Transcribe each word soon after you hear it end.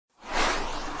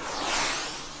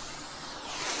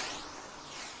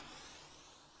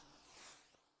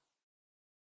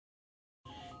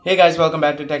Hey guys, welcome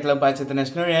back to Tech Club by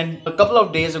Chittaneshwar. And a couple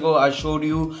of days ago, I showed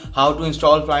you how to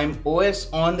install Flyme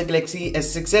OS on the Galaxy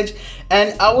S6 Edge,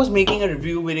 and I was making a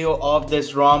review video of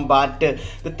this ROM. But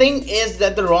the thing is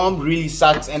that the ROM really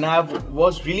sucks, and I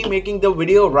was really making the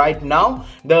video right now,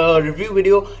 the review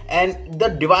video, and the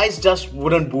device just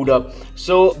wouldn't boot up.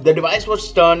 So the device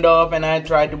was turned off, and I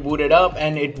tried to boot it up,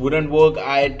 and it wouldn't work.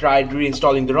 I tried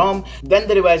reinstalling the ROM, then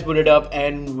the device booted up,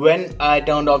 and when I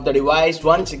turned off the device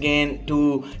once again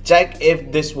to check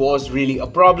if this was really a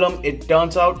problem, it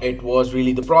turns out it was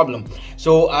really the problem.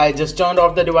 So I just turned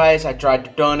off the device, I tried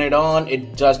to turn it on,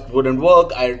 it just wouldn't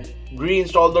work. I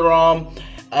reinstalled the ROM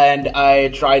and I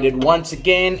tried it once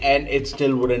again and it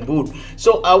still wouldn't boot.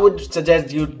 So I would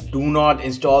suggest you do not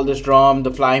install this ROM,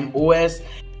 the Flyme OS.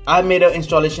 I made an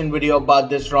installation video about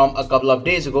this ROM a couple of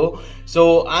days ago,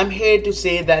 so I'm here to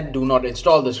say that do not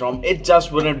install this ROM. It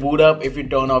just wouldn't boot up if you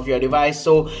turn off your device,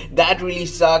 so that really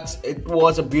sucks. It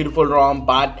was a beautiful ROM,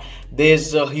 but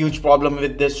there's a huge problem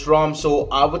with this ROM, so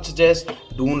I would suggest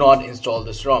do not install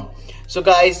this ROM. So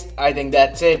guys, I think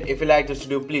that's it. If you like this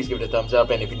video, please give it a thumbs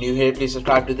up, and if you're new here, please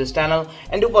subscribe to this channel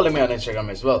and do follow me on Instagram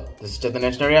as well. This is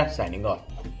Chittaneshwar signing off.